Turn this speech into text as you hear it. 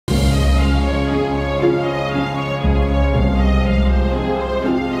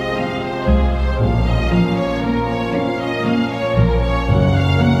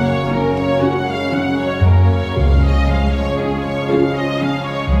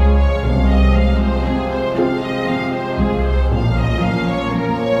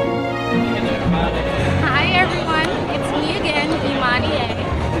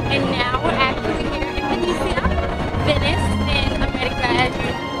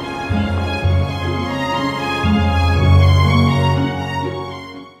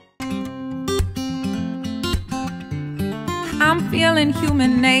in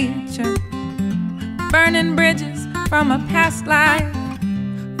human nature, burning bridges from a past life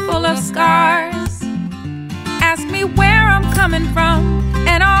full of scars. Ask me where I'm coming from,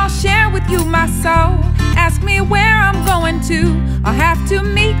 and I'll share with you my soul. Ask me where I'm going to, I'll have to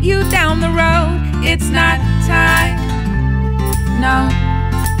meet you down the road. It's not time, no.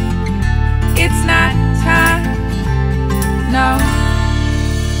 It's not time, no.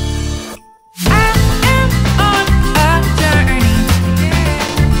 I am on a journey.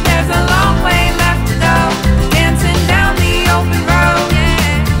 There's a long way left to go, dancing down the open road.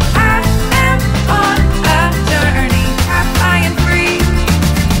 I am on a journey, high flying free.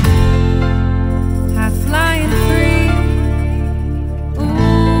 High flying free.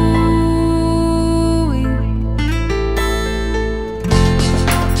 Ooh,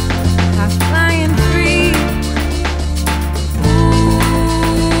 high flying free. Ooh,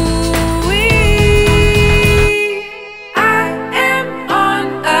 I am on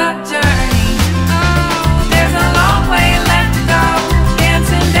a journey. There's a long way left to go,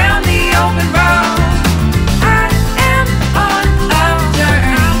 dancing down the open road. I am on a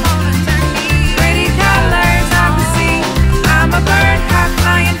journey. Pretty colors I can see. I'm a bird, high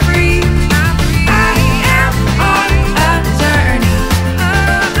flying free. I am on a journey.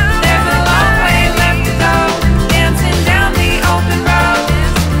 There's a long way left to go, dancing down the open road.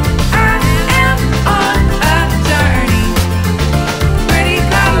 I am on a journey. Pretty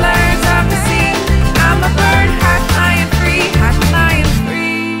colors I can see. I'm a bird, high flying free, high flying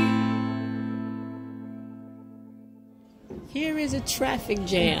free. Here is a traffic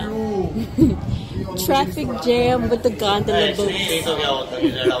jam. Traffic jam with the gondola boat.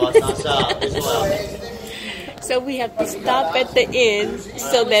 So we have to stop at the end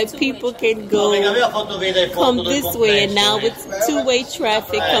so that people can go come this way, and now it's two-way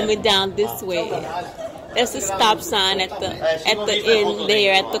traffic coming down this way. That's a stop sign at the end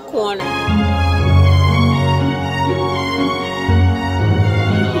there at the corner.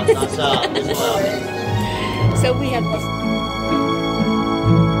 So we have to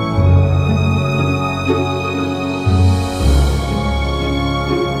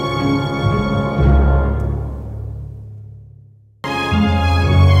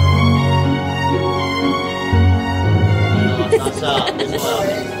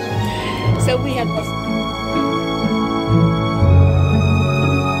So we have